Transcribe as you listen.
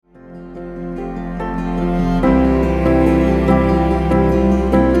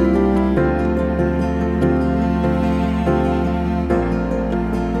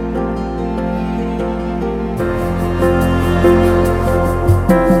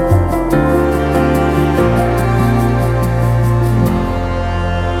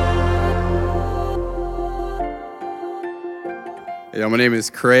My name is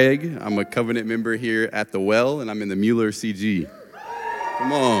Craig. I'm a covenant member here at the Well, and I'm in the Mueller CG.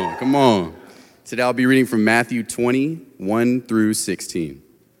 Come on. Today I'll be reading from Matthew 20, 1 through 16. You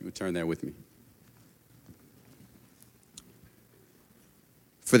would turn there with me.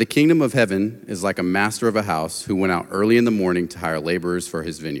 For the kingdom of heaven is like a master of a house who went out early in the morning to hire laborers for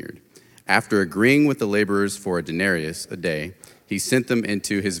his vineyard. After agreeing with the laborers for a denarius a day, he sent them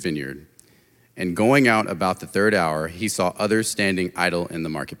into his vineyard. And going out about the third hour, he saw others standing idle in the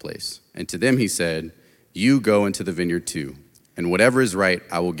marketplace. And to them he said, "You go into the vineyard too, and whatever is right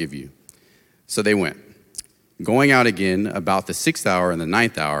I will give you." So they went. Going out again about the 6th hour and the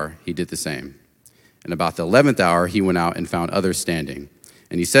 9th hour, he did the same. And about the 11th hour he went out and found others standing.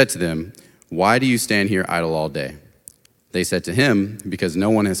 And he said to them, "Why do you stand here idle all day?" They said to him, "Because no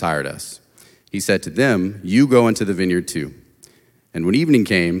one has hired us." He said to them, "You go into the vineyard too." And when evening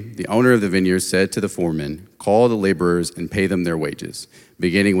came, the owner of the vineyard said to the foreman, "Call the laborers and pay them their wages,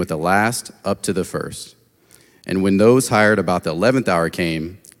 beginning with the last up to the first." And when those hired about the 11th hour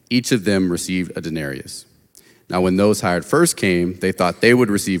came, each of them received a denarius. Now when those hired first came, they thought they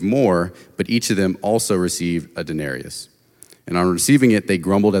would receive more, but each of them also received a denarius. And on receiving it, they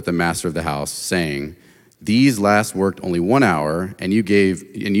grumbled at the master of the house, saying, "These last worked only 1 hour, and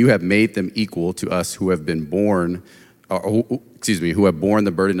you have made them equal to us who have borne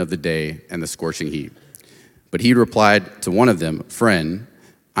the burden of the day and the scorching heat." But he replied to one of them, "Friend,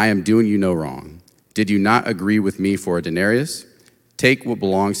 I am doing you no wrong. Did you not agree with me for a denarius? Take what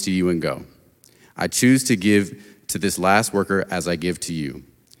belongs to you and go. I choose to give to this last worker as I give to you.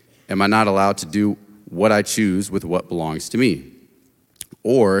 Am I not allowed to do what I choose with what belongs to me?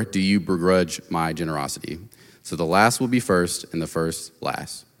 Or do you begrudge my generosity? So the last will be first and the first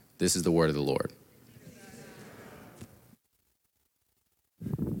last." This is the word of the Lord.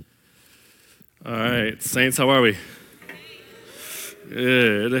 All right, Saints, how are we?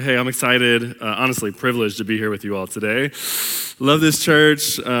 Good. Hey, I'm excited, honestly privileged to be here with you all today. Love this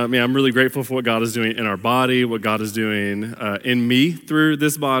church. I'm really grateful for what God is doing in our body, what God is doing in me through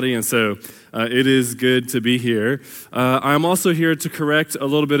this body, and so it is good to be here. I'm also here to correct a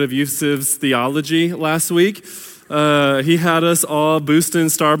little bit of Yusuf's theology last week. He had us all boosting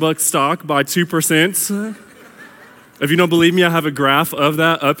Starbucks stock by 2%. If you don't believe me, I have a graph of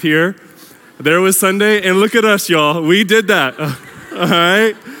that up here. There was Sunday, and look at us, y'all. We did that, all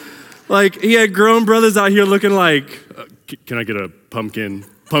right? Like, he had grown brothers out here looking like, can I get a pumpkin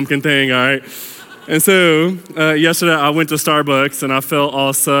thing, all right? And so yesterday, I went to Starbucks, and I felt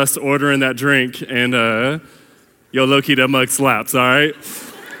all sus ordering that drink, and low-key, that mug slaps, all right?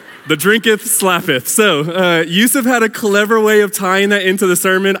 The drinketh slappeth. So Yusuf had a clever way of tying that into the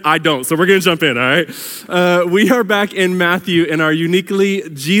sermon. I don't, so we're going to jump in, all right? We are back in Matthew in our Uniquely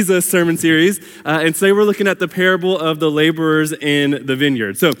Jesus sermon series, and today we're looking at the parable of the laborers in the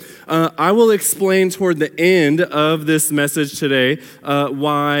vineyard. So I will explain toward the end of this message today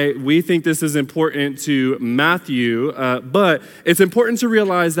why we think this is important to Matthew, but it's important to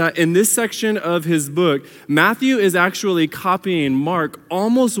realize that in this section of his book, Matthew is actually copying Mark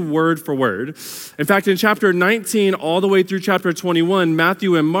almost word for word. In fact, in chapter 19 all the way through chapter 21,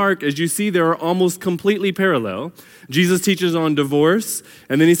 Matthew and Mark, as you see, they are almost completely parallel. Jesus teaches on divorce,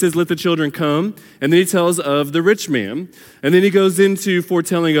 and then he says, "Let the children come," and then he tells of the rich man, and then he goes into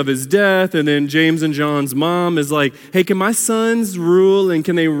foretelling of his death, and then James and John's mom is like, "Hey, can my sons rule, and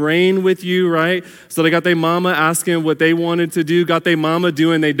can they reign with you," right? So they got their mama asking what they wanted to do, got their mama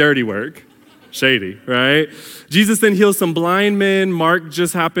doing their dirty work. Shady, right? Jesus then heals some blind men. Mark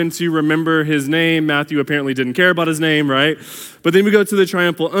just happened to remember his name. Matthew apparently didn't care about his name, right? But then we go to the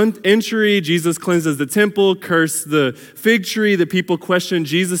triumphal entry. Jesus cleanses the temple, cursed the fig tree. The people question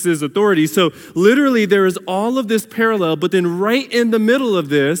Jesus' authority. So literally there is all of this parallel, but then right in the middle of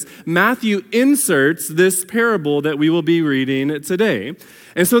this, Matthew inserts this parable that we will be reading today.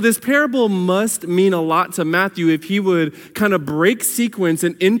 And so this parable must mean a lot to Matthew if he would kind of break sequence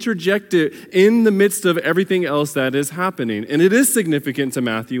and interject it in the midst of everything else that is happening. And it is significant to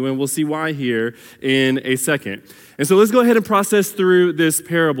Matthew, and we'll see why here in a second. And so let's go ahead and process through this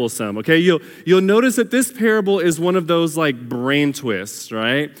parable some, okay? You'll notice that this parable is one of those like brain twists,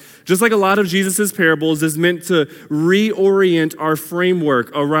 right? Just like a lot of Jesus's parables is meant to reorient our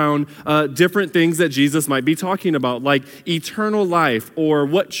framework around different things that Jesus might be talking about, like eternal life or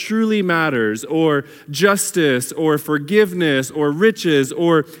what truly matters or justice or forgiveness or riches,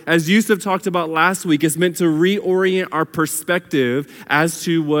 or as Yusuf talked about last week, it's meant to reorient our perspective as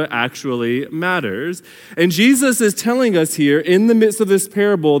to what actually matters. And Jesus is is telling us here in the midst of this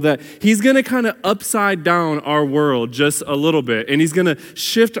parable that he's going to kind of upside down our world just a little bit, and he's going to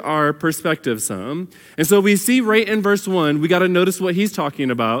shift our perspective some. And so we see right in verse 1, we got to notice what he's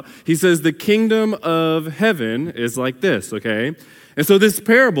talking about. He says the kingdom of heaven is like this, okay? And so this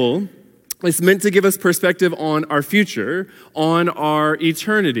parable, it's meant to give us perspective on our future, on our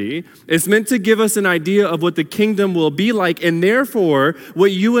eternity. It's meant to give us an idea of what the kingdom will be like, and therefore,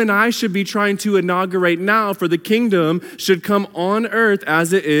 what you and I should be trying to inaugurate now, for the kingdom should come on earth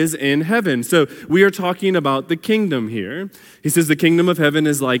as it is in heaven. So we are talking about the kingdom here. He says the kingdom of heaven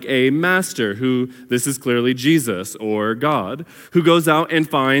is like a master who, this is clearly Jesus or God, who goes out and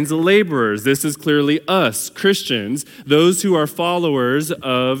finds laborers. This is clearly us, Christians, those who are followers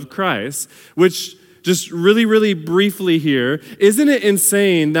of Christ. Which, just really, really briefly here, isn't it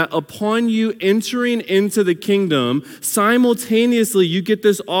insane that upon you entering into the kingdom, simultaneously you get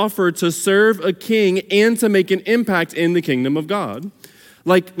this offer to serve a king and to make an impact in the kingdom of God?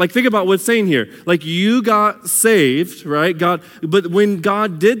 Like think about what's saying here. Like you got saved, right? But when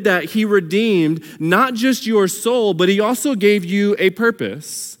God did that, he redeemed not just your soul, but he also gave you a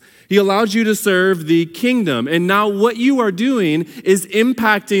purpose. He allowed you to serve the kingdom. And now what you are doing is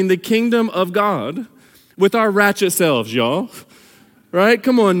impacting the kingdom of God with our ratchet selves, y'all. Right?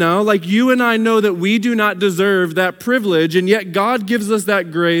 Come on now. Like you and I know that we do not deserve that privilege, and yet God gives us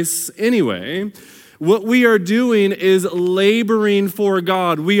that grace anyway. What we are doing is laboring for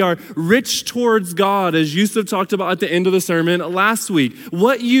God. We are rich towards God, as Yusuf talked about at the end of the sermon last week.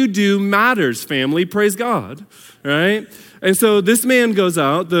 What you do matters, family. Praise God. Right? And so this man goes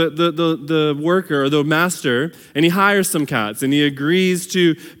out, the worker or the master, and he hires some cats, and he agrees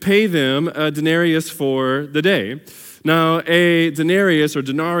to pay them a denarius for the day. Now, a denarius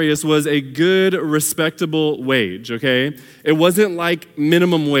was a good, respectable wage, okay? It wasn't like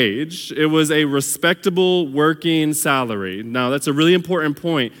minimum wage. It was a respectable working salary. Now, that's a really important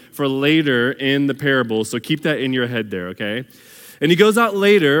point for later in the parable, so keep that in your head there, okay? And he goes out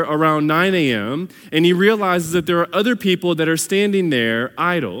later around 9 a.m. and he realizes that there are other people that are standing there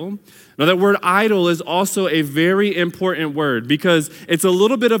idle. Now that word idle is also a very important word because it's a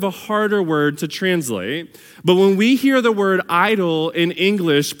little bit of a harder word to translate. But when we hear the word idle in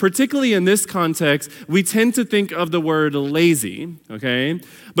English, particularly in this context, we tend to think of the word lazy, okay?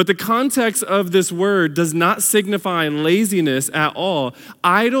 But the context of this word does not signify laziness at all.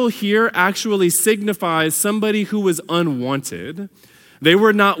 Idle here actually signifies somebody who was unwanted. They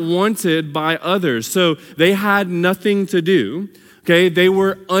were not wanted by others, so they had nothing to do. Okay, they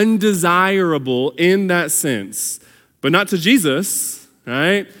were undesirable in that sense, but not to Jesus,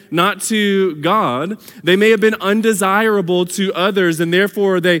 right? Not to God. They may have been undesirable to others, and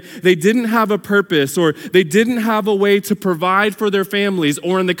therefore they didn't have a purpose, or they didn't have a way to provide for their families,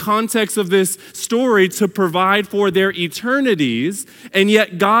 or in the context of this story, to provide for their eternities, and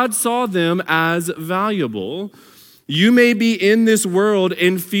yet God saw them as valuable. You may be in this world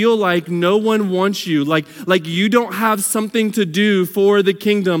and feel like no one wants you, like you don't have something to do for the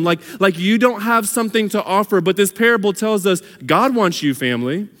kingdom, like you don't have something to offer. But this parable tells us God wants you,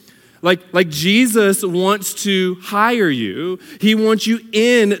 family. Like Jesus wants to hire you. He wants you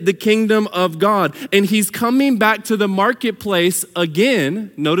in the kingdom of God. And he's coming back to the marketplace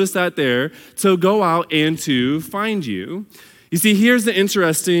again, notice that there, to go out and to find you. You see, here's the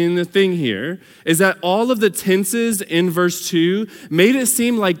interesting thing here, is that all of the tenses in verse 2 made it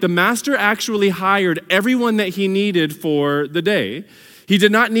seem like the master actually hired everyone that he needed for the day. He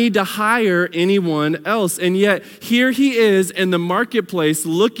did not need to hire anyone else, and yet here he is in the marketplace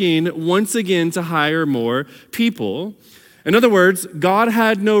looking once again to hire more people. In other words, God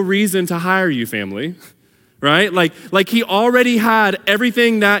had no reason to hire you, family, right? Like he already had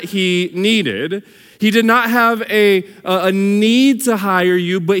everything that he needed. He did not have a need to hire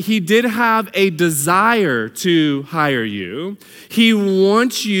you, but he did have a desire to hire you. He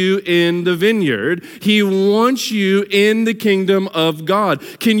wants you in the vineyard. He wants you in the kingdom of God.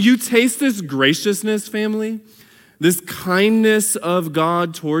 Can you taste this graciousness, family? This kindness of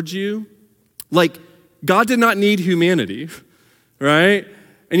God towards you? Like, God did not need humanity, right?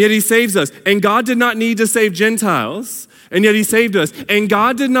 And yet he saves us. And God did not need to save Gentiles, and yet he saved us. And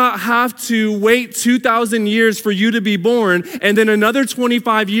God did not have to wait 2,000 years for you to be born and then another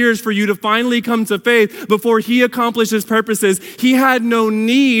 25 years for you to finally come to faith before he accomplished his purposes. He had no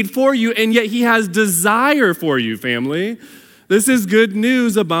need for you, and yet he has desire for you, family. This is good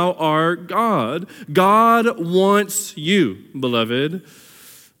news about our God. God wants you, beloved.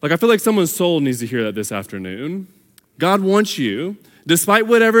 Like, I feel like someone's soul needs to hear that this afternoon. God wants you. Despite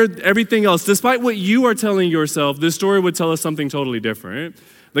everything else, despite what you are telling yourself, this story would tell us something totally different.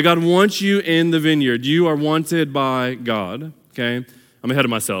 That God wants you in the vineyard. You are wanted by God, okay? I'm ahead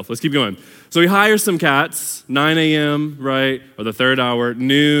of myself. Let's keep going. So he hires some cats, 9 a.m., right, or the third hour,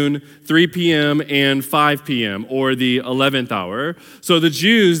 noon, 3 p.m., and 5 p.m., or the 11th hour. So the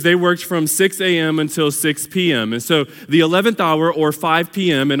Jews, they worked from 6 a.m. until 6 p.m. And so the 11th hour, or 5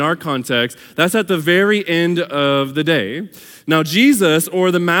 p.m. in our context, that's at the very end of the day. Now, Jesus,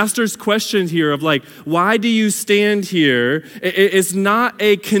 or the master's question here of like, why do you stand here? It's not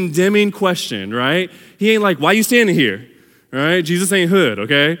a condemning question, right? He ain't like, why you standing here? Right? Jesus ain't hood,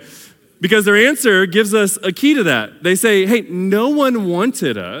 okay? Because their answer gives us a key to that. They say, hey, no one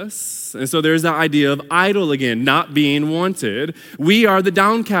wanted us. And so there's that idea of idol again, not being wanted. We are the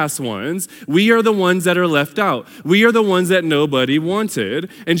downcast ones. We are the ones that are left out. We are the ones that nobody wanted.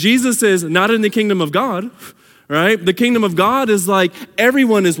 And Jesus says, not in the kingdom of God, right? The kingdom of God is like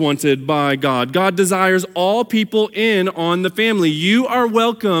everyone is wanted by God. God desires all people in on the family. You are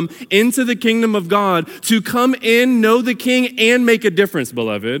welcome into the kingdom of God to come in, know the King, and make a difference,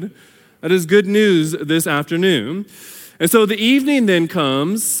 beloved. That is good news this afternoon. And so the evening then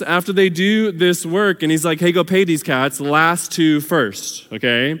comes after they do this work, and he's like, hey, go pay these cats, last two first,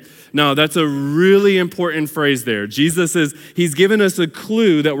 okay? Now, that's a really important phrase there. Jesus says he's given us a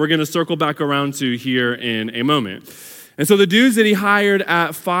clue that we're going to circle back around to here in a moment. And so the dudes that he hired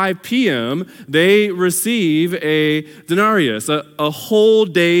at 5 p.m., they receive a denarius, a whole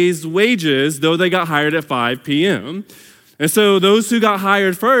day's wages, though they got hired at 5 p.m. And so those who got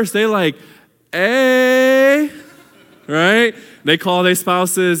hired first, they like, hey, right? They call their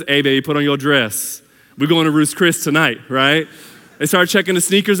spouses, hey, baby, put on your dress. We're going to Ruth's Chris tonight, right? They started checking the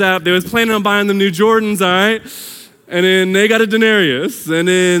sneakers out. They was planning on buying them new Jordans, all right? And then they got a denarius, and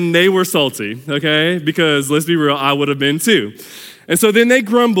then they were salty, okay? Because let's be real, I would have been too. And so then they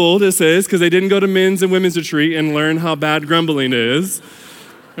grumbled, it says, because they didn't go to men's and women's retreat and learn how bad grumbling is,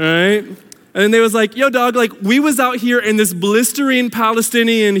 all right? And they was like, yo, dog, like we was out here in this blistering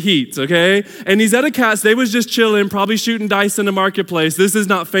Palestinian heat, okay? And these other cats, they was just chilling, probably shooting dice in the marketplace. This is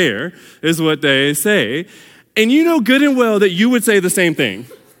not fair, is what they say. And you know good and well that you would say the same thing,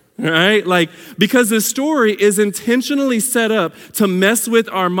 right? Like, because this story is intentionally set up to mess with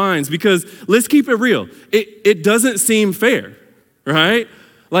our minds, because let's keep it real. It doesn't seem fair, right?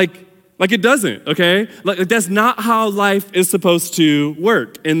 Like it doesn't, okay? Like that's not how life is supposed to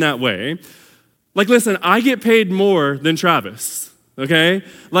work in that way. Like, listen, I get paid more than Travis, okay?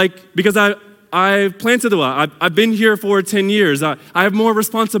 Like, because I've planted a lot. I've been here for 10 years. I have more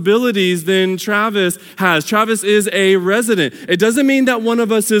responsibilities than Travis has. Travis is a resident. It doesn't mean that one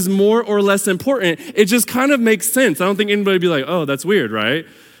of us is more or less important. It just kind of makes sense. I don't think anybody would be like, oh, that's weird, right?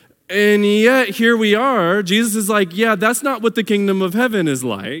 And yet, here we are. Jesus is like, yeah, that's not what the kingdom of heaven is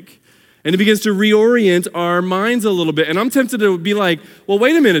like. And it begins to reorient our minds a little bit. And I'm tempted to be like, well,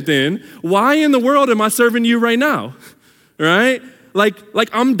 wait a minute then. Why in the world am I serving you right now? Right? Like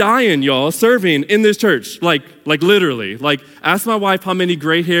I'm dying, y'all, serving in this church. Like literally. Like, ask my wife how many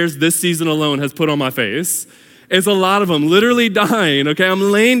gray hairs this season alone has put on my face. It's a lot of them, literally dying, okay? I'm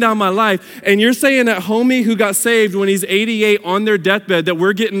laying down my life. And you're saying that homie who got saved when he's 88 on their deathbed that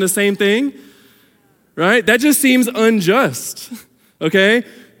we're getting the same thing? Right? That just seems unjust, okay?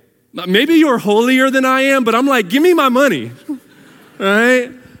 Maybe you're holier than I am, but I'm like, give me my money,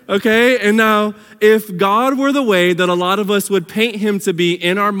 right? Okay, and now if God were the way that a lot of us would paint him to be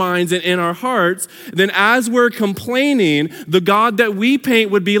in our minds and in our hearts, then as we're complaining, the God that we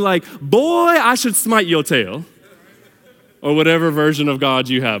paint would be like, boy, I should smite your tail. Or whatever version of God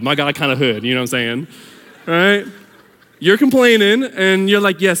you have. My God kind of hood, you know what I'm saying? Right? You're complaining and you're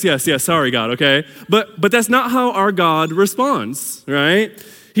like, yes, sorry God, okay? But that's not how our God responds, right?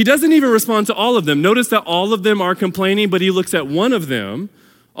 He doesn't even respond to all of them. Notice that all of them are complaining, but he looks at one of them,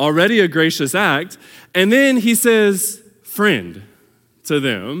 already a gracious act, and then he says, friend, to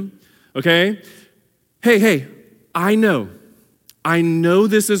them, okay? Hey, I know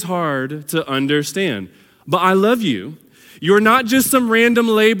this is hard to understand, but I love you. You're not just some random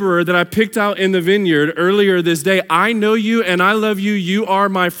laborer that I picked out in the vineyard earlier this day. I know you and I love you. You are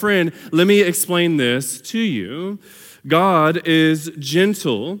my friend. Let me explain this to you. God is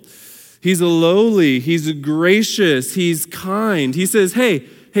gentle. He's lowly. He's gracious. He's kind. He says, hey,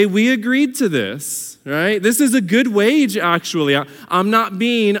 we agreed to this, right? This is a good wage, actually. I'm not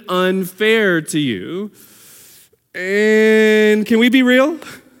being unfair to you. And can we be real?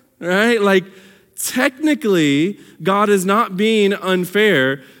 Right? Like, technically, God is not being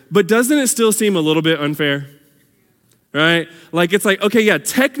unfair, but doesn't it still seem a little bit unfair? Right? Like, it's like, okay, yeah,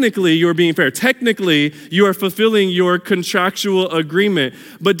 technically you're being fair. Technically, you are fulfilling your contractual agreement.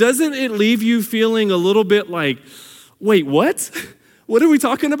 But doesn't it leave you feeling a little bit like, wait, what? What are we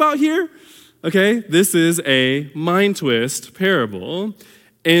talking about here? Okay, this is a mind twist parable.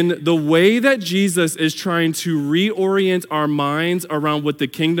 And the way that Jesus is trying to reorient our minds around what the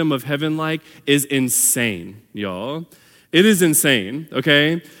kingdom of heaven like is insane, y'all. It is insane,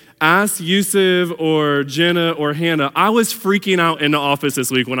 okay? Ask Yusuf or Jenna or Hannah. I was freaking out in the office this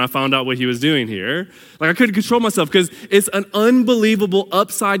week when I found out what he was doing here. Like, I couldn't control myself because it's an unbelievable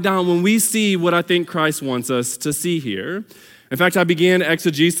upside down when we see what I think Christ wants us to see here. In fact, I began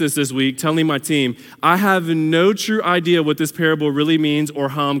exegesis this week telling my team, I have no true idea what this parable really means or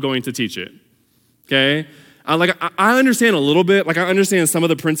how I'm going to teach it, okay? I understand a little bit, I understand some of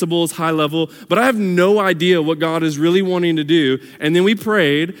the principles, high level, but I have no idea what God is really wanting to do. And then we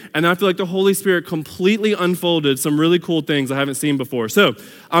prayed, and I feel like the Holy Spirit completely unfolded some really cool things I haven't seen before. So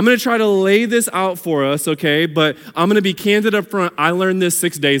I'm going to try to lay this out for us, okay? But I'm going to be candid up front. I learned this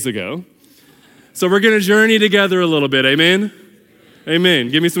 6 days ago. So we're going to journey together a little bit, amen? Amen.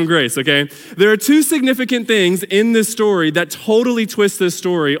 Give me some grace, okay? There are two significant things in this story that totally twist this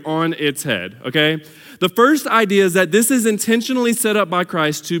story on its head, okay? The first idea is that this is intentionally set up by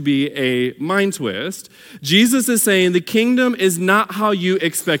Christ to be a mind twist. Jesus is saying the kingdom is not how you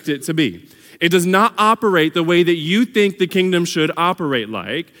expect it to be. It does not operate the way that you think the kingdom should operate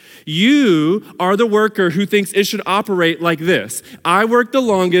like. You are the worker who thinks it should operate like this. I worked the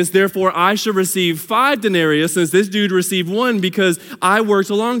longest, therefore I should receive 5 denarii since this dude received 1 because I worked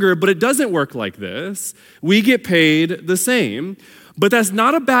longer, but it doesn't work like this. We get paid the same. But that's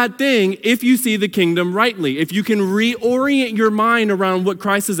not a bad thing if you see the kingdom rightly, if you can reorient your mind around what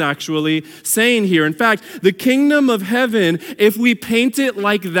Christ is actually saying here. In fact, the kingdom of heaven, if we paint it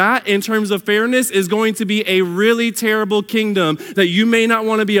like that in terms of fairness, is going to be a really terrible kingdom that you may not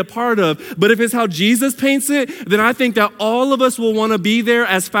want to be a part of. But if it's how Jesus paints it, then I think that all of us will want to be there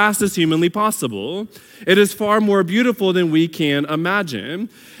as fast as humanly possible. It is far more beautiful than we can imagine.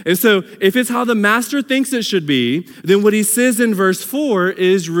 And so if it's how the master thinks it should be, then what he says in verse 4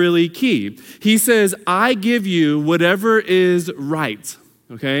 is really key. He says, I give you whatever is right,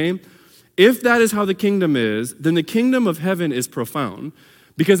 okay? If that is how the kingdom is, then the kingdom of heaven is profound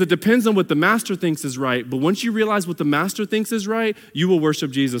because it depends on what the master thinks is right. But once you realize what the master thinks is right, you will worship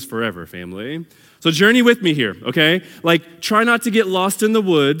Jesus forever, family. So journey with me here, okay? Try not to get lost in the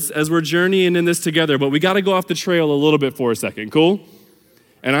woods as we're journeying in this together, but we got to go off the trail a little bit for a second, cool?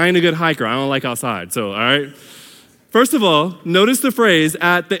 And I ain't a good hiker. I don't like outside, so all right? First of all, notice the phrase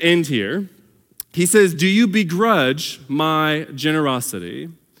at the end here. He says, do you begrudge my generosity?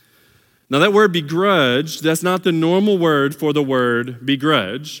 Now that word begrudge, that's not the normal word for the word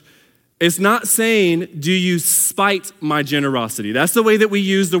begrudge. It's not saying, do you spite my generosity? That's the way that we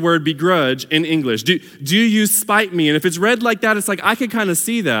use the word begrudge in English. Do you spite me? And if it's read like that, it's like, I could kind of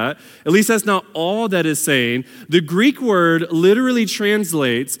see that. At least that's not all that is saying. The Greek word literally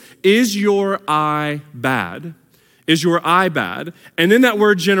translates, is your eye bad? Is your eye bad? And then that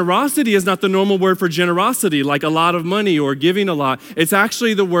word generosity is not the normal word for generosity, like a lot of money or giving a lot. It's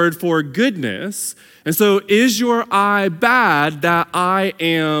actually the word for goodness. And so, is your eye bad that I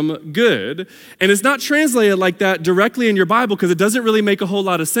am good? And it's not translated like that directly in your Bible because it doesn't really make a whole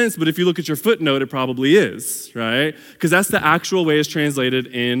lot of sense, but if you look at your footnote, it probably is, right? Because that's the actual way it's translated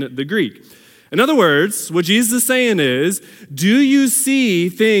in the Greek. In other words, what Jesus is saying is, do you see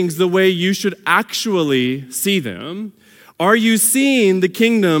things the way you should actually see them? Are you seeing the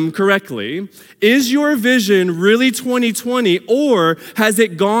kingdom correctly? Is your vision really 2020, or has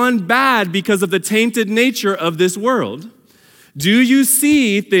it gone bad because of the tainted nature of this world? Do you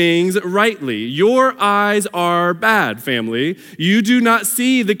see things rightly? Your eyes are bad, family. You do not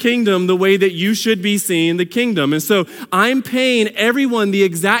see the kingdom the way that you should be seeing the kingdom. And so I'm paying everyone the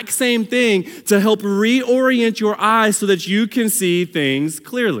exact same thing to help reorient your eyes so that you can see things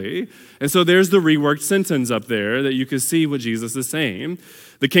clearly. And so there's the reworked sentence up there that you can see what Jesus is saying.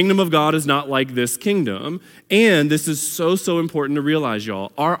 The kingdom of God is not like this kingdom. And this is so important to realize,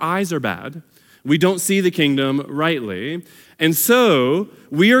 y'all. Our eyes are bad. We don't see the kingdom rightly. And so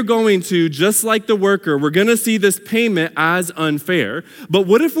we are going to, just like the worker, we're going to see this payment as unfair. But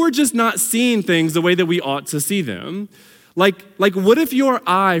what if we're just not seeing things the way that we ought to see them? Like what if your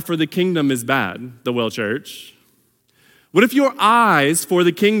eye for the kingdom is bad, the Well Church? What if your eyes for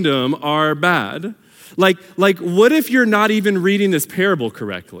the kingdom are bad? Like what if you're not even reading this parable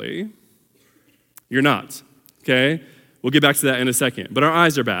correctly? You're not, okay? We'll get back to that in a second. But our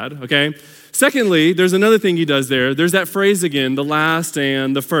eyes are bad, okay? Secondly, there's another thing he does there. There's that phrase again, the last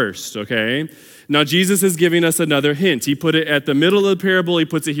and the first, okay? Now, Jesus is giving us another hint. He put it at the middle of the parable. He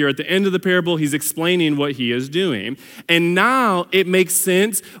puts it here at the end of the parable. He's explaining what he is doing. And now it makes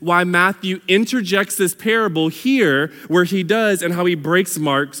sense why Matthew interjects this parable here where he does and how he breaks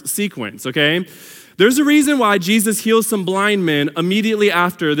Mark's sequence, okay? There's a reason why Jesus heals some blind men immediately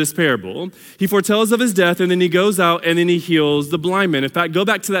after this parable. He foretells of his death, and then he goes out and then he heals the blind men. In fact, go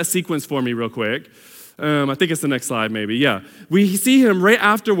back to that sequence for me real quick. I think it's the next slide maybe, yeah. We see him right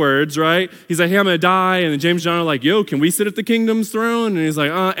afterwards, right? He's like, hey, I'm gonna die. And then James and John are like, yo, can we sit at the kingdom's throne? And he's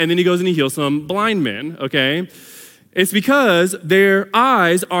like, and then he goes and he heals some blind men, okay? It's because their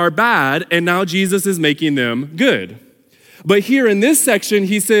eyes are bad, and now Jesus is making them good. But here in this section,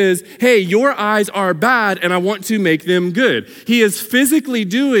 he says, hey, your eyes are bad, and I want to make them good. He is physically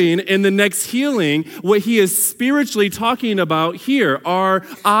doing in the next healing what he is spiritually talking about here. Our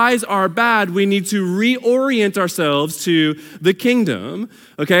eyes are bad. We need to reorient ourselves to the kingdom,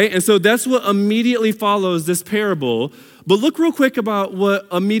 okay? And so that's what immediately follows this parable. But look real quick about what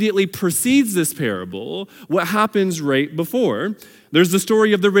immediately precedes this parable, what happens right before. There's the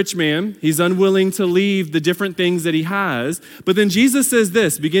story of the rich man. He's unwilling to leave the different things that he has. But then Jesus says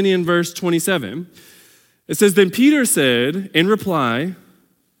this, beginning in verse 27. It says, then Peter said in reply,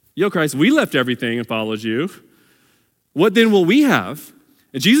 yo, Christ, we left everything and followed you. What then will we have?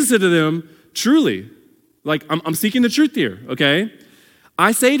 And Jesus said to them, truly, like I'm seeking the truth here, okay?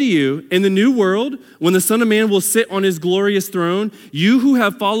 I say to you, in the new world, when the Son of Man will sit on his glorious throne, you who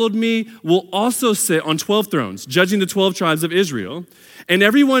have followed me will also sit on 12 thrones, judging the 12 tribes of Israel. And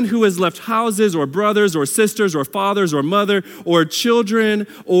everyone who has left houses or brothers or sisters or fathers or mother or children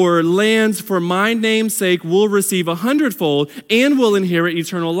or lands for my name's sake will receive 100-fold and will inherit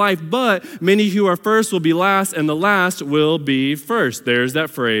eternal life. But many who are first will be last, and the last will be first. There's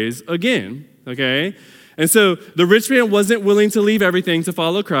that phrase again, okay? And so the rich man wasn't willing to leave everything to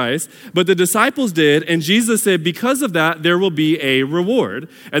follow Christ, but the disciples did, and Jesus said, because of that, there will be a reward.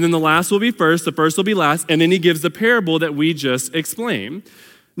 And then the last will be first, the first will be last, and then he gives the parable that we just explained.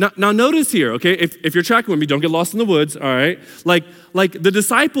 Now notice here, okay, if you're tracking with me, don't get lost in the woods, all right? Like the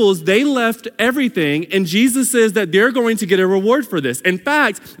disciples, they left everything, and Jesus says that they're going to get a reward for this. In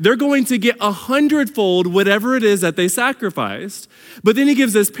fact, they're going to get 100-fold whatever it is that they sacrificed. But then he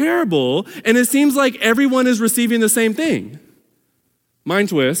gives this parable, and it seems like everyone is receiving the same thing. Mind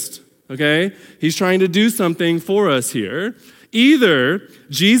twist, okay? He's trying to do something for us here. Either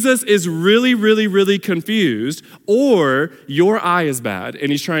Jesus is really, really, really confused, or your eye is bad,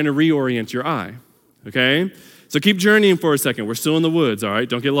 and he's trying to reorient your eye, okay? So keep journeying for a second. We're still in the woods, all right?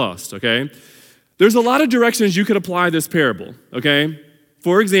 Don't get lost, okay? There's a lot of directions you could apply this parable, okay?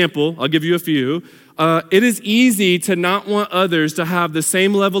 For example, I'll give you a few. It is easy to not want others to have the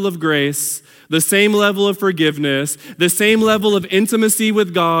same level of grace, the same level of forgiveness, the same level of intimacy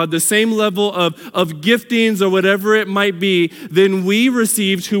with God, the same level of giftings or whatever it might be than we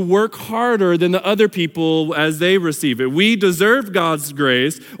received who work harder than the other people as they receive it. We deserve God's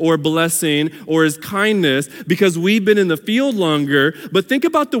grace or blessing or his kindness because we've been in the field longer, but think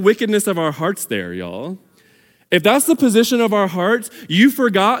about the wickedness of our hearts there, y'all. If that's the position of our hearts, you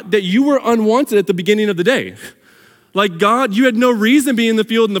forgot that you were unwanted at the beginning of the day. Like God, you had no reason being in the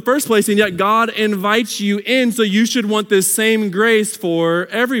field in the first place, and yet God invites you in, so you should want this same grace for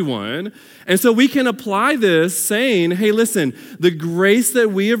everyone. And so we can apply this saying, hey, listen, the grace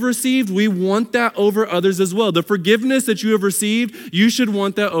that we have received, we want that over others as well. The forgiveness that you have received, you should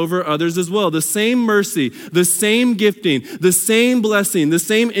want that over others as well. The same mercy, the same gifting, the same blessing, the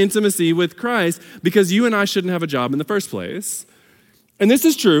same intimacy with Christ, because you and I shouldn't have a job in the first place. And this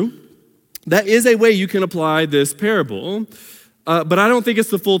is true. That is a way you can apply this parable, but I don't think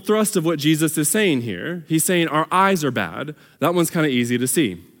it's the full thrust of what Jesus is saying here. He's saying our eyes are bad. That one's kind of easy to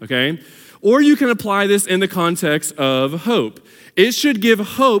see, okay? Or you can apply this in the context of hope. It should give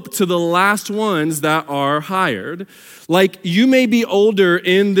hope to the last ones that are hired. Like you may be older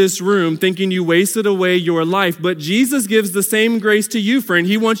in this room thinking you wasted away your life, but Jesus gives the same grace to you, friend.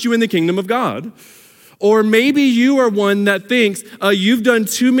 He wants you in the kingdom of God. Or maybe you are one that thinks you've done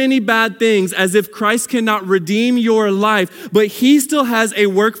too many bad things as if Christ cannot redeem your life, but he still has a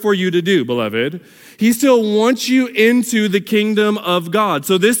work for you to do, beloved. He still wants you into the kingdom of God.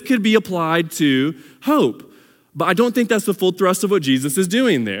 So this could be applied to hope. But I don't think that's the full thrust of what Jesus is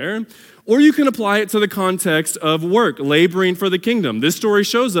doing there. Or you can apply it to the context of work, laboring for the kingdom. This story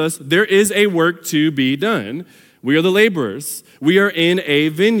shows us there is a work to be done. We are the laborers. We are in a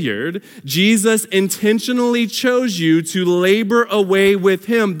vineyard. Jesus intentionally chose you to labor away with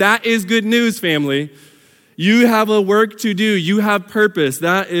him. That is good news, family. You have a work to do. You have purpose.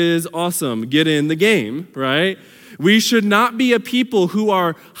 That is awesome. Get in the game, right? We should not be a people who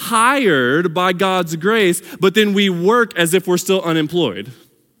are hired by God's grace, but then we work as if we're still unemployed,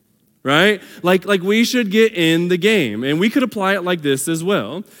 right? Like we should get in the game. And we could apply it like this as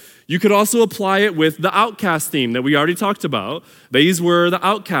well. You could also apply it with the outcast theme that we already talked about. These were the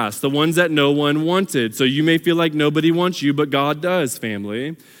outcasts, the ones that no one wanted. So you may feel like nobody wants you, but God does,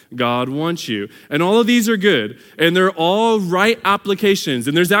 family. God wants you. And all of these are good. And they're all right applications.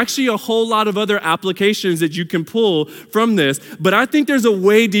 And there's actually a whole lot of other applications that you can pull from this. But I think there's a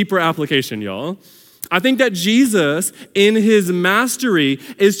way deeper application, y'all. I think that Jesus, in his mastery,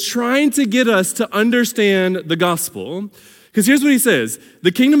 is trying to get us to understand the gospel. Because here's what he says,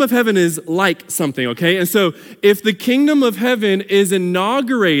 the kingdom of heaven is like something, okay? And so if the kingdom of heaven is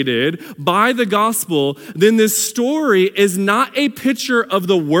inaugurated by the gospel, then this story is not a picture of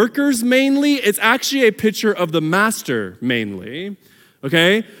the workers mainly, it's actually a picture of the master mainly,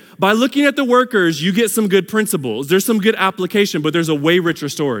 okay? By looking at the workers, you get some good principles. There's some good application, but there's a way richer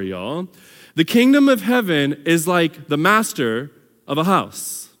story, y'all. The kingdom of heaven is like the master of a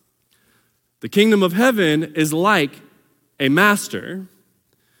house. The kingdom of heaven is like a master.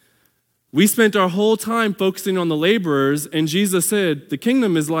 We spent our whole time focusing on the laborers, and Jesus said, the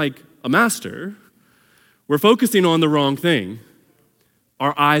kingdom is like a master. We're focusing on the wrong thing.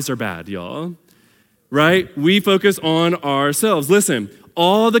 Our eyes are bad, y'all, right? We focus on ourselves. Listen,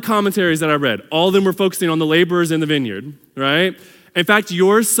 all the commentaries that I read, all of them were focusing on the laborers in the vineyard, right? In fact,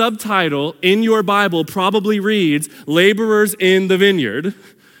 your subtitle in your Bible probably reads, laborers in the vineyard,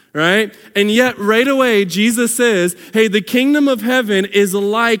 right? And yet right away, Jesus says, hey, the kingdom of heaven is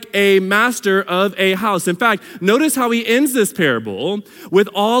like a master of a house. In fact, notice how he ends this parable with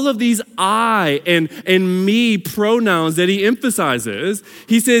all of these I and me pronouns that he emphasizes.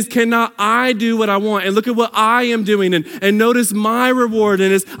 He says, cannot I do what I want? And look at what I am doing. And notice my reward.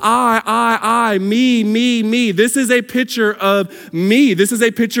 And it's I, me. This is a picture of me. This is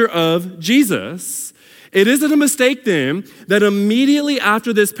a picture of Jesus. It isn't a mistake then that immediately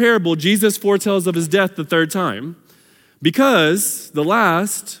after this parable, Jesus foretells of his death the third time, because the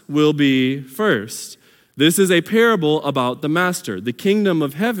last will be first. This is a parable about the master. The kingdom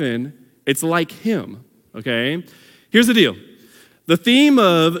of heaven, it's like him, okay? Here's the deal. The theme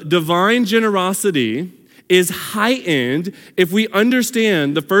of divine generosity is heightened if we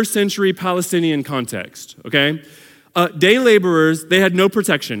understand the first century Palestinian context, okay? Day laborers, they had no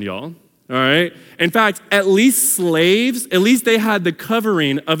protection, y'all. All right. In fact, at least slaves, at least they had the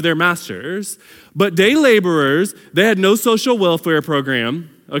covering of their masters. But day laborers, they had no social welfare program.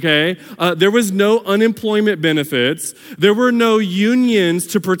 Okay. There was no unemployment benefits. There were no unions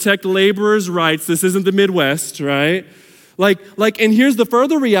to protect laborers' rights. This isn't the Midwest, right? And here's the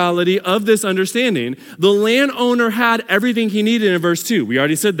further reality of this understanding. The landowner had everything he needed in verse 2. We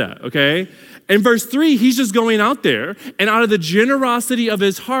already said that, okay? In verse 3, he's just going out there, and out of the generosity of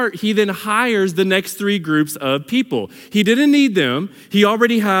his heart, he then hires the next three groups of people. He didn't need them. He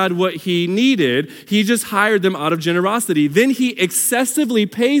already had what he needed. He just hired them out of generosity. Then he excessively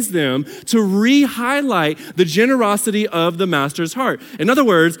pays them to re-highlight the generosity of the master's heart. In other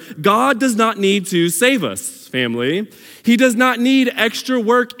words, God does not need to save us, family. He does not need extra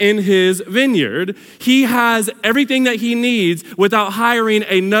work in his vineyard. He has everything that he needs without hiring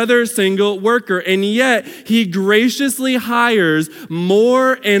another single worker. And yet he graciously hires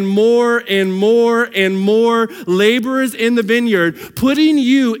more and more and more and more laborers in the vineyard, putting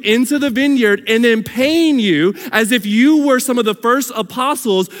you into the vineyard and then paying you as if you were some of the first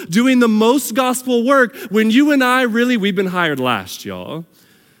apostles doing the most gospel work when you and I we've been hired last, y'all.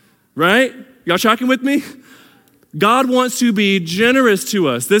 Right? Y'all tracking with me? God wants to be generous to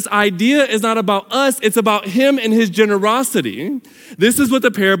us. This idea is not about us, it's about him and his generosity. This is what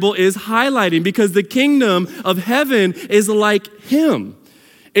the parable is highlighting, because the kingdom of heaven is like him.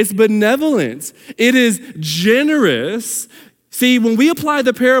 It's benevolent. It is generous. See, when we apply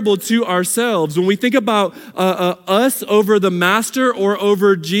the parable to ourselves, when we think about us over the master or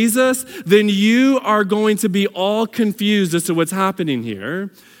over Jesus, then you are going to be all confused as to what's happening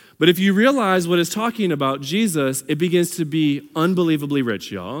here. But if you realize what it's talking about, Jesus, it begins to be unbelievably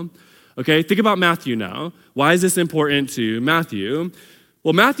rich, y'all. Okay, think about Matthew now. Why is this important to Matthew?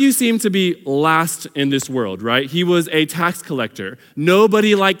 Well, Matthew seemed to be last in this world, right? He was a tax collector.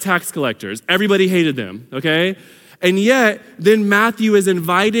 Nobody liked tax collectors. Everybody hated them, okay? And yet, then Matthew is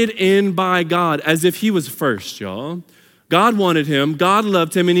invited in by God as if he was first, y'all. God wanted him, God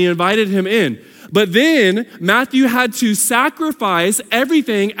loved him, and he invited him in. But then Matthew had to sacrifice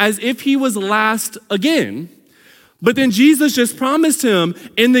everything as if he was last again. But then Jesus just promised him,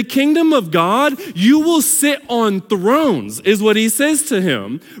 in the kingdom of God, you will sit on thrones, is what he says to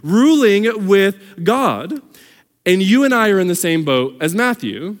him, ruling with God. And you and I are in the same boat as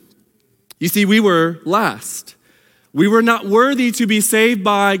Matthew. You see, we were last. We were not worthy to be saved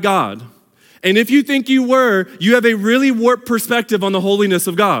by God. And if you think you were, you have a really warped perspective on the holiness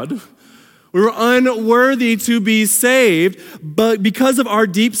of God. We were unworthy to be saved, but because of our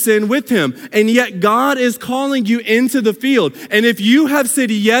deep sin with him. And yet God is calling you into the field. And if you have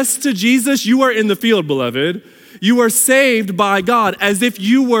said yes to Jesus, you are in the field, beloved. You are saved by God as if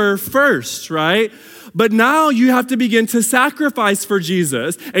you were first, right? But now you have to begin to sacrifice for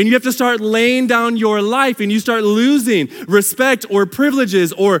Jesus, and you have to start laying down your life, and you start losing respect or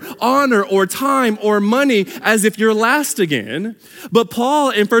privileges or honor or time or money as if you're last again. But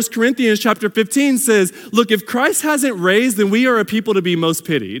Paul in 1 Corinthians chapter 15 says, look, if Christ hasn't raised, then we are a people to be most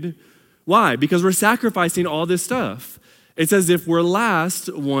pitied. Why? Because we're sacrificing all this stuff. It's as if we're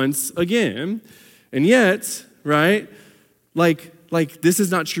last once again. And yet, right, like this is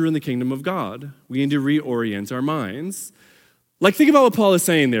not true in the kingdom of God. We need to reorient our minds. Like, think about what Paul is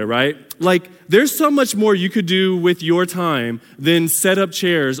saying there, right? Like, there's so much more you could do with your time than set up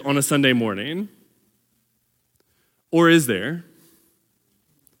chairs on a Sunday morning. Or is there?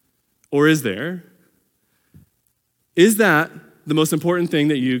 Or is there? Is that the most important thing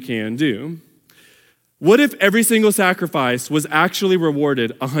that you can do? What if every single sacrifice was actually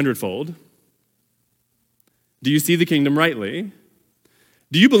rewarded 100-fold? Do you see the kingdom rightly?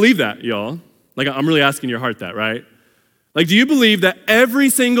 Do you believe that, y'all? Like, I'm really asking your heart that, right? Like, do you believe that every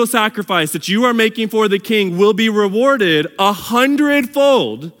single sacrifice that you are making for the king will be rewarded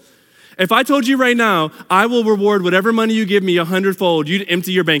 100-fold? If I told you right now, I will reward whatever money you give me 100-fold, you'd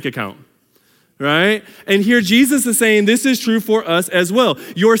empty your bank account, right? And here Jesus is saying this is true for us as well.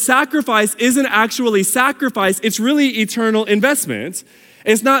 Your sacrifice isn't actually sacrifice, it's really eternal investment.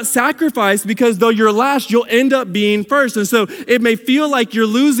 It's not sacrifice because though you're last, you'll end up being first. And so it may feel like you're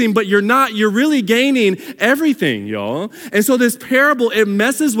losing, but you're not. You're really gaining everything, y'all. And so this parable, it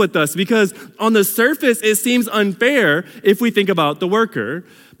messes with us because on the surface, it seems unfair if we think about the worker.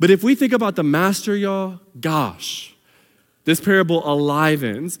 But if we think about the master, y'all, gosh, this parable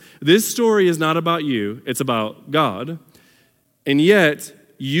alivens. This story is not about you. It's about God. And yet,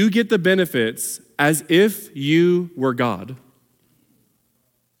 you get the benefits as if you were God.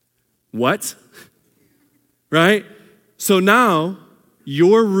 What? Right? So now,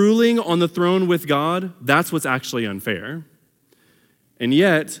 you're ruling on the throne with God. That's what's actually unfair. And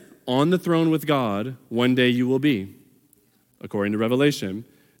yet, on the throne with God, one day you will be, according to Revelation.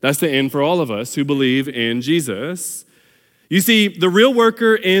 That's the end for all of us who believe in Jesus. You see, the real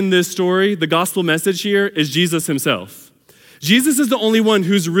worker in this story, the gospel message here, is Jesus himself. Jesus is the only one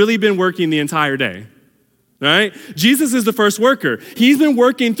who's really been working the entire day. Right? Jesus is the first worker. He's been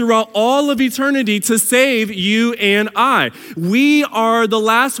working throughout all of eternity to save you and I. We are the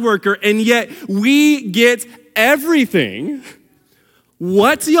last worker, and yet we get everything.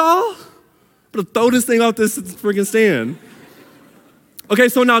 What, y'all? I'm gonna throw this thing off this freaking stand. Okay,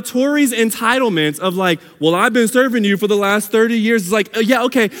 so now Tory's entitlement of like, well, I've been serving you for the last 30 years. It's like, yeah,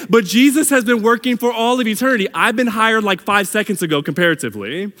 okay, but Jesus has been working for all of eternity. I've been hired like 5 seconds ago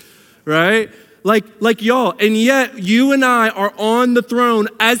comparatively, right? Like y'all, and yet you and I are on the throne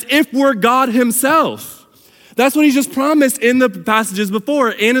as if we're God himself. That's what he just promised in the passages before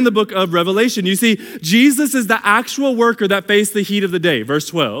and in the book of Revelation. You see, Jesus is the actual worker that faced the heat of the day, verse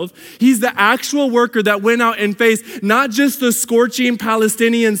 12. He's the actual worker that went out and faced not just the scorching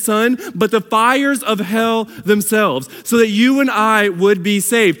Palestinian sun, but the fires of hell themselves, so that you and I would be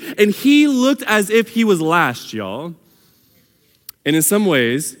saved. And he looked as if he was last, y'all. And in some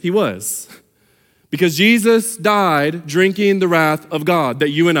ways, he was. Because Jesus died drinking the wrath of God that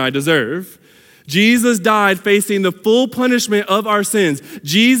you and I deserve. Jesus died facing the full punishment of our sins.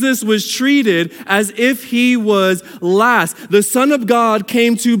 Jesus was treated as if he was last. The Son of God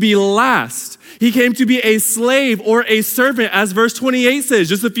came to be last. He came to be a slave or a servant, as verse 28 says,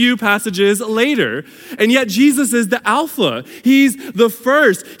 just a few passages later. And yet Jesus is the Alpha. He's the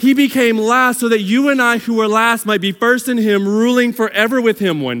first. He became last so that you and I who are last might be first in him, ruling forever with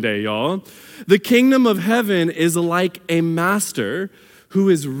him one day, y'all. The kingdom of heaven is like a master who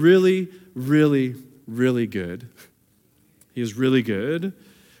is really, really, really good. He is really good,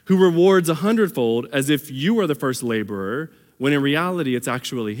 who rewards 100-fold as if you are the first laborer, when in reality it's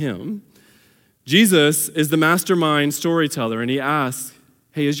actually him. Jesus is the mastermind storyteller, and he asks,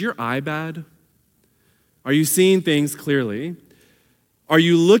 hey, is your eye bad? Are you seeing things clearly? Are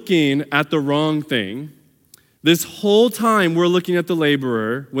you looking at the wrong thing? This whole time we're looking at the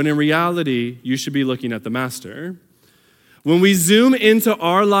laborer, when in reality, you should be looking at the master. When we zoom into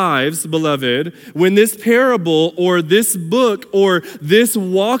our lives, beloved, when this parable or this book or this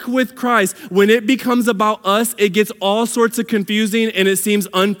walk with Christ, when it becomes about us, it gets all sorts of confusing and it seems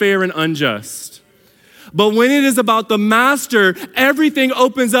unfair and unjust. But when it is about the master, everything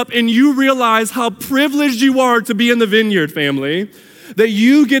opens up and you realize how privileged you are to be in the Vineyard, family. That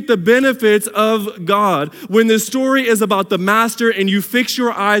you get the benefits of God. When the story is about the master and you fix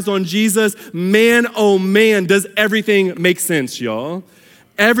your eyes on Jesus, man, oh man, does everything make sense, y'all?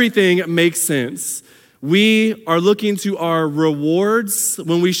 Everything makes sense. We are looking to our rewards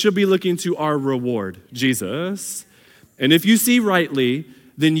when we should be looking to our reward, Jesus. And if you see rightly,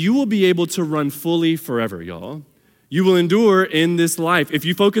 then you will be able to run fully forever, y'all. You will endure in this life. If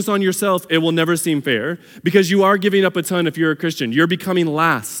you focus on yourself, it will never seem fair because you are giving up a ton if you're a Christian. You're becoming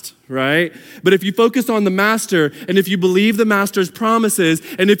last, right? But if you focus on the master and if you believe the master's promises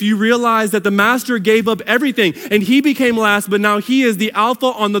and if you realize that the master gave up everything and he became last, but now he is the Alpha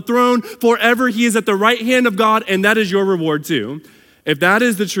on the throne forever. He is at the right hand of God and that is your reward too. If that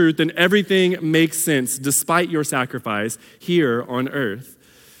is the truth, then everything makes sense despite your sacrifice here on earth.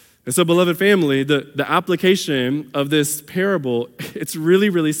 And so, beloved family, the application of this parable, it's really,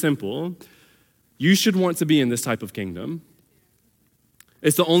 really simple. You should want to be in this type of kingdom.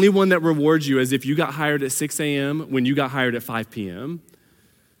 It's the only one that rewards you as if you got hired at 6 a.m. when you got hired at 5 p.m.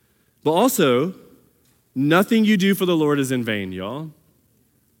 But also, nothing you do for the Lord is in vain, y'all.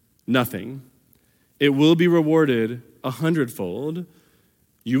 Nothing. It will be rewarded 100-fold.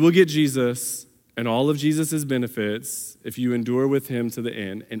 You will get Jesus and all of Jesus' benefits if you endure with him to the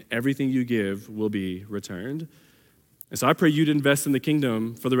end, and everything you give will be returned. And so I pray you'd invest in the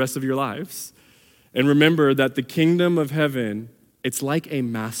kingdom for the rest of your lives. And remember that the kingdom of heaven, it's like a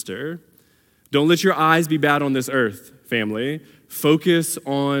master. Don't let your eyes be bad on this earth, family. Focus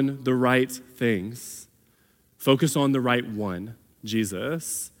on the right things. Focus on the right one,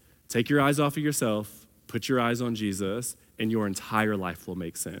 Jesus. Take your eyes off of yourself, put your eyes on Jesus, and your entire life will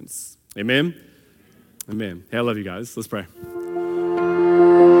make sense. Amen? Amen. Hey, I love you guys. Let's pray.